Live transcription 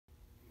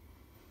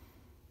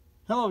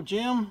Hello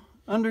Jim,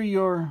 under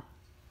your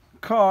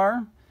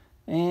car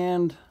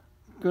and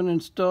going to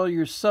install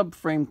your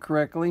subframe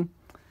correctly.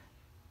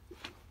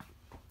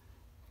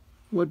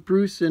 What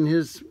Bruce and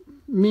his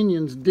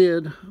minions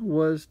did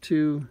was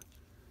to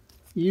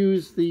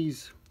use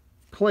these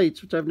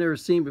plates, which I've never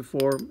seen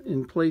before,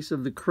 in place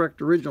of the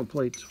correct original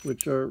plates,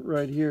 which are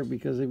right here,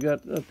 because they've got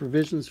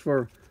provisions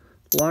for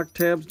lock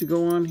tabs to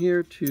go on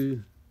here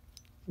to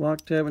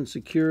lock tab and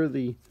secure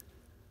the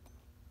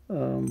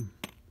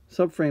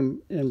subframe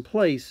in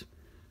place,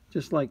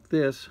 just like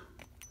this.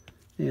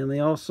 And they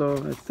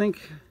also, I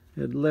think,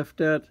 had left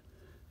out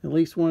at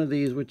least one of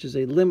these, which is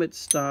a limit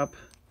stop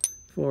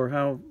for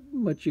how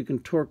much you can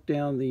torque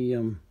down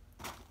the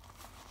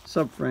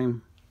subframe.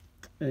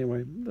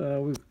 Anyway,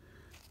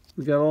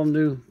 we've got all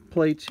new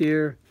plates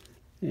here,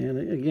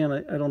 and again,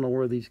 I don't know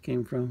where these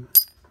came from,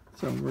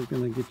 so we're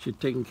going to get you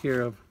taken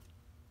care of.